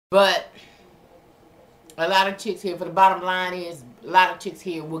But a lot of chicks here, for the bottom line is, a lot of chicks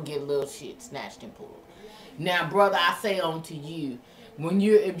here will get little shit snatched and pulled. Now, brother, I say on to you,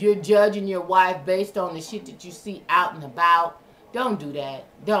 if you're judging your wife based on the shit that you see out and about, don't do that.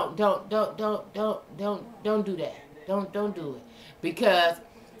 Don't do that. Don't do it. Because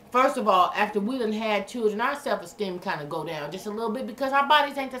first of all, after we done had children, our self-esteem kind of go down just a little bit because our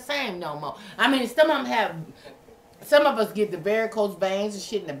bodies ain't the same no more. I mean, some of us get the varicose veins and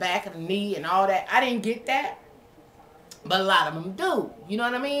shit in the back of the knee and all that. I didn't get that, but a lot of them do. You know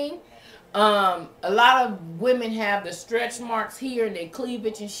what I mean? A lot of women have the stretch marks here in their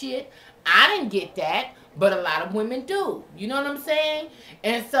cleavage and shit. I didn't get that, but a lot of women do. You know what I'm saying?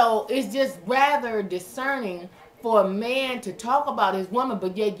 And so it's just rather discerning for a man to talk about his woman,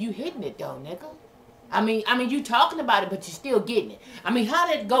 but yet you hitting it though, nigga. I mean, you talking about it, but you still getting it. I mean, how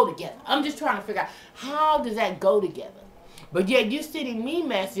did it go together? I'm just trying to figure out, how does that go together? But yet you sending me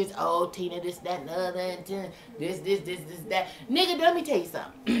messages, oh, Tina, this, that, and the other, and this, that. Nigga, let me tell you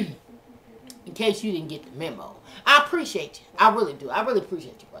something. In case you didn't get the memo. I appreciate you. I really do. I really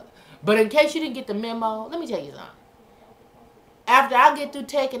appreciate you, brother. But in case you didn't get the memo, let me tell you something. After I get through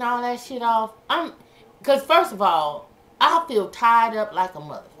taking all that shit off, because first of all, I feel tied up like a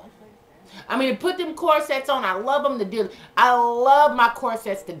motherfucker. I mean, to put them corsets on, I love them to deal. I love my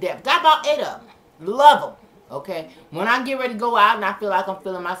corsets to death. Got about 8 of them. Love them. Okay? When I get ready to go out and I feel like I'm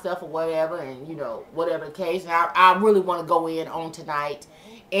feeling myself or whatever, and, you know, whatever the case, and I really want to go in on tonight,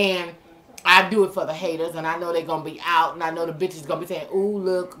 and I do it for the haters, and I know they're going to be out, and I know the bitches going to be saying, ooh,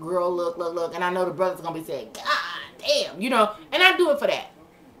 look, girl, look, and I know the brothers going to be saying, God damn, you know, and I do it for that.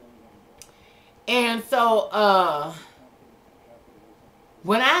 And so,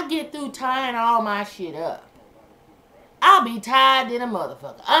 when I get through tying all my shit up, I'll be tired than a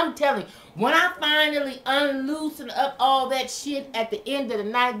motherfucker. I'm telling you, when I finally unloosen up all that shit at the end of the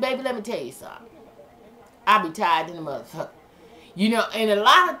night, baby, let me tell you something. I'll be tired than a motherfucker. You know, and a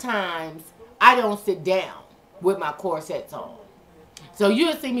lot of times, I don't sit down with my corsets on. So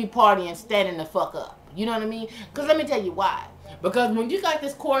you'll see me partying standing the fuck up. You know what I mean? Because let me tell you why. Because when you got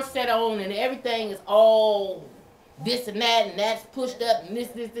this corset on and everything is all this and that's pushed up and this,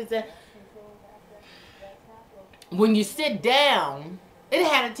 that. When you sit down, it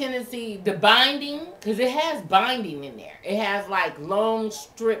had a tendency, the binding, because it has binding in there. It has like long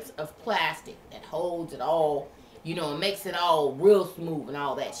strips of plastic that holds it all, you know, and makes it all real smooth and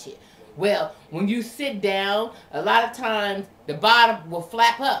all that shit. Well, when you sit down, a lot of times the bottom will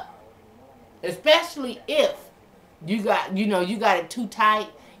flap up. Especially if you got it too tight,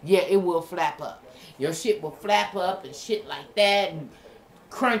 yeah, it will flap up. Your shit will flap up and shit like that and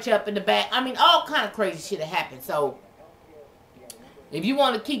crunch up in the back. I mean, all kind of crazy shit that happens. So, if you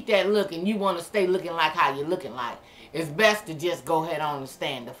want to keep that look and you want to stay looking like how you're looking like, it's best to just go ahead on and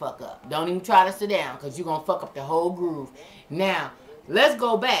stand the fuck up. Don't even try to sit down because you're going to fuck up the whole groove. Now, let's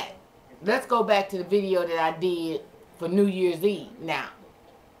go back. Let's go back to the video that I did for New Year's Eve. Now,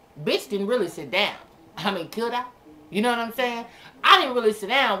 bitch didn't really sit down. I mean, could I? You know what I'm saying? I didn't really sit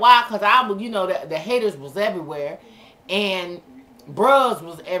down. Why? Because I was, you know, the haters was everywhere. And bros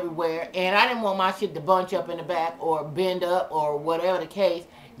was everywhere. And I didn't want my shit to bunch up in the back or bend up or whatever the case.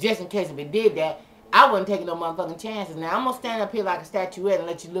 Just in case if it did that, I wasn't taking no motherfucking chances. Now, I'm going to stand up here like a statuette and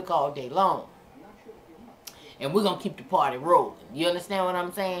let you look all day long. And we're going to keep the party rolling. You understand what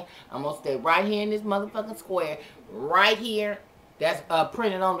I'm saying? I'm going to stay right here in this motherfucking square. Right here. That's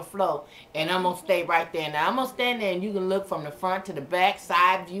printed on the floor. And I'm going to stay right there. Now, I'm going to stand there and you can look from the front to the back,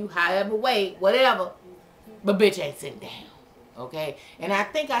 side view, however way, whatever. But bitch ain't sitting down. Okay? And I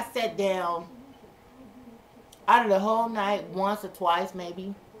think I sat down out of the whole night once or twice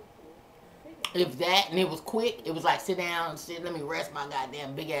maybe. If that, and it was quick, it was like sit down and sit, let me rest my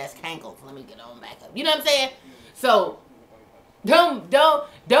goddamn big ass cankles. Let me get on back up. You know what I'm saying? So don't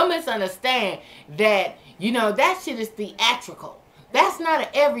misunderstand that, you know, that shit is theatrical. That's not an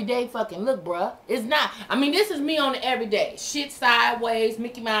everyday fucking look, bruh. It's not. I mean, this is me on the everyday. Shit sideways,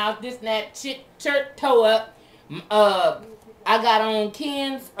 Mickey Mouse, this and that, shit, shirt, toe up. I got on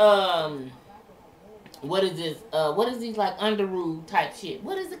Ken's, what is this? What is these like underoos type shit?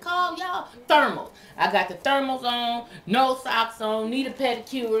 What is it called, y'all? Thermals. I got the thermals on, no socks on, need a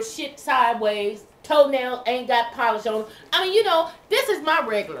pedicure, shit sideways, toenails ain't got polish on. I mean, you know, this is my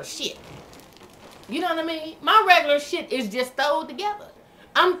regular shit. You know what I mean? My regular shit is just thrown together.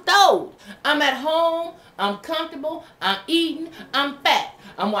 I'm throwed. I'm at home. I'm comfortable. I'm eating. I'm fat.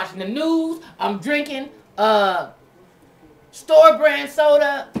 I'm watching the news. I'm drinking store brand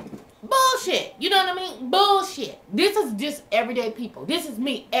soda. Bullshit. You know what I mean? Bullshit. This is just everyday people. This is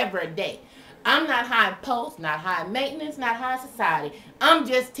me every day. I'm not high post, not high maintenance, not high society. I'm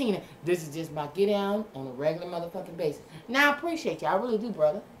just Tina. This is just my get down on a regular motherfucking basis. Now I appreciate you. I really do,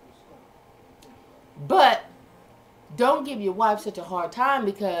 brother. But don't give your wife such a hard time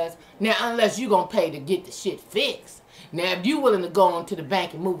because now unless you're gonna pay to get the shit fixed. Now if you willing to go onto the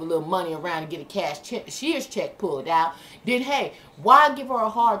bank and move a little money around and get a cashier's check pulled out, then hey, why give her a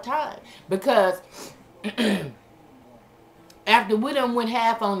hard time? Because after we done went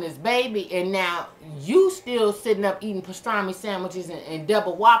half on this baby and now you still sitting up eating pastrami sandwiches and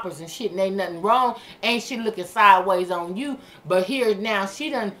double whoppers and shit and ain't nothing wrong, ain't she looking sideways on you, but here now she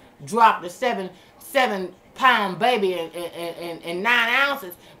done dropped the seven pound baby and 9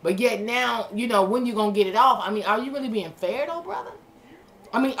 ounces, but yet now, you know, when you gonna get it off? I mean, are you really being fair though, brother?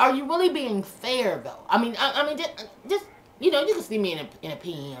 I mean, are you really being fair though? I mean, just you know, you can see me in a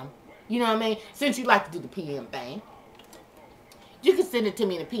PM. You know what I mean? Since you like to do the PM thing, you can send it to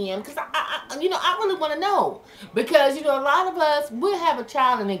me in a PM because you know, I really want to know because you know a lot of us will have a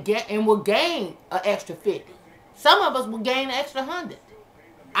child and will gain an extra 50. Some of us will gain an extra 100.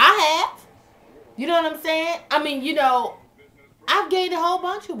 I have. You know what I'm saying? I mean, you know, I've gained a whole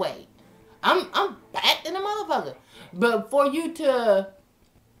bunch of weight. I'm fat than a motherfucker. But for you to,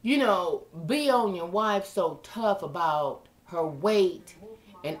 you know, be on your wife so tough about her weight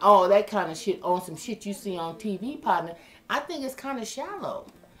and all that kind of shit on some shit you see on TV, partner, I think it's kind of shallow.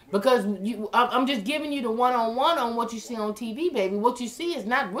 Because I'm just giving you the one-on-one on what you see on TV, baby. What you see is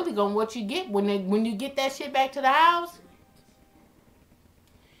not really going to what you get when you get that shit back to the house.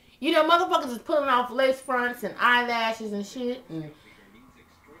 You know, motherfuckers is pulling off lace fronts and eyelashes and shit. And,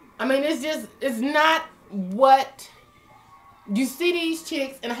 I mean, it's not what you see these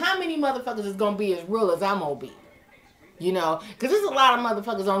chicks. And how many motherfuckers is going to be as real as I'm going to be? You know, because there's a lot of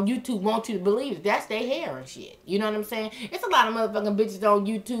motherfuckers on YouTube want you to believe that that's their hair and shit. You know what I'm saying? It's a lot of motherfucking bitches on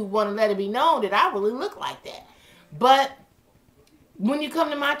YouTube want to let it be known that I really look like that. But when you come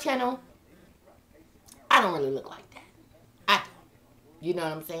to my channel, I don't really look like that. You know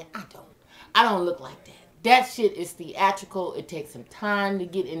what I'm saying? I don't look like that. That shit is theatrical. It takes some time to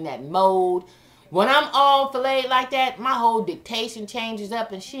get in that mode. When I'm all filleted like that, my whole dictation changes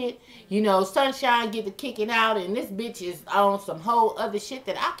up and shit. You know, Sunshine get the kicking out and this bitch is on some whole other shit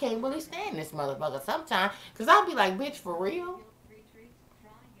that I can't really stand this motherfucker sometimes. Because I'll be like, bitch, for real?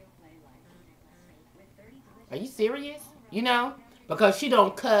 Are you serious? You know? Because she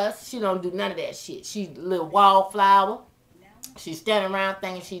don't cuss. She don't do none of that shit. She's a little wallflower. She standing around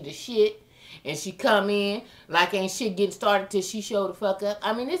thinking she the shit. And she come in like ain't shit getting started till she show the fuck up.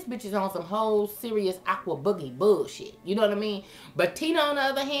 I mean, this bitch is on some whole serious aqua boogie bullshit. You know what I mean? But Tina, on the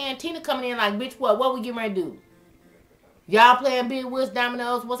other hand, Tina coming in like, bitch, what we getting ready to do? Y'all playing big woods,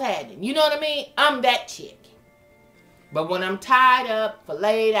 dominoes, what's happening? You know what I mean? I'm that chick. But when I'm tied up,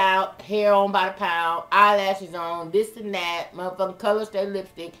 filleted out, hair on by the pound, eyelashes on, this and that, motherfucking color stay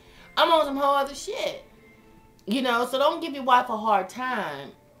lipstick, I'm on some whole other shit. You know, so don't give your wife a hard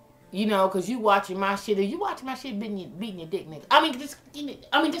time, you know, because you watching my shit, or you watching my shit beating your dick, nigga. I mean, just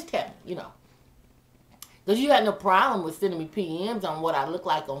tell me, you know. Because you had no problem with sending me PMs on what I look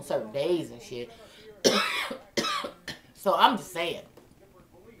like on certain days and shit. So I'm just saying.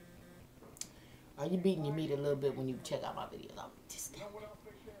 Are you beating your meat a little bit when you check out my videos? I'm just telling you.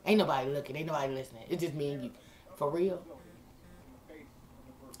 Ain't nobody looking, ain't nobody listening. It's just me and you. For real.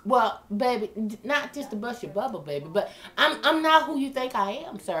 Well, baby, not just to bust your bubble, baby, but I'm not who you think I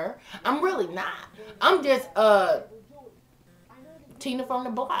am, sir. I'm really not. I'm just Tina from the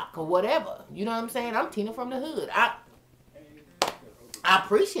block or whatever. You know what I'm saying? I'm Tina from the hood. I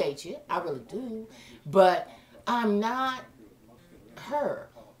appreciate you. I really do. But I'm not her.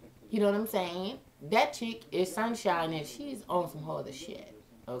 You know what I'm saying? That chick is Sunshine and she's on some whole other shit.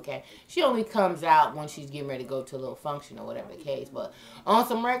 Okay, she only comes out when she's getting ready to go to a little function or whatever the case. But on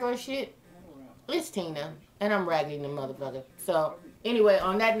some regular shit, it's Tina, and I'm ragging the motherfucker. So anyway,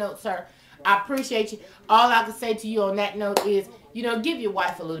 on that note, sir, I appreciate you. All I can say to you on that note is, you know, give your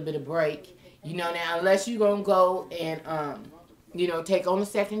wife a little bit of break. You know, now unless you're gonna go and you know, take on a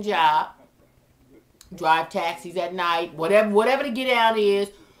second job, drive taxis at night, whatever the get out is,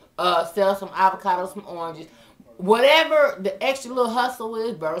 sell some avocados, some oranges. Whatever the extra little hustle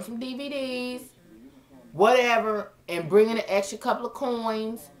is, burn some DVDs, whatever, and bring in an extra couple of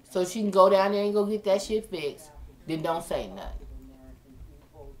coins so she can go down there and go get that shit fixed, then don't say nothing.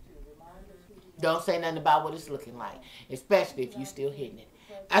 Don't say nothing about what it's looking like, especially if you're still hitting it.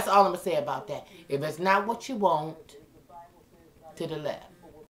 That's all I'm going to say about that. If it's not what you want, to the left.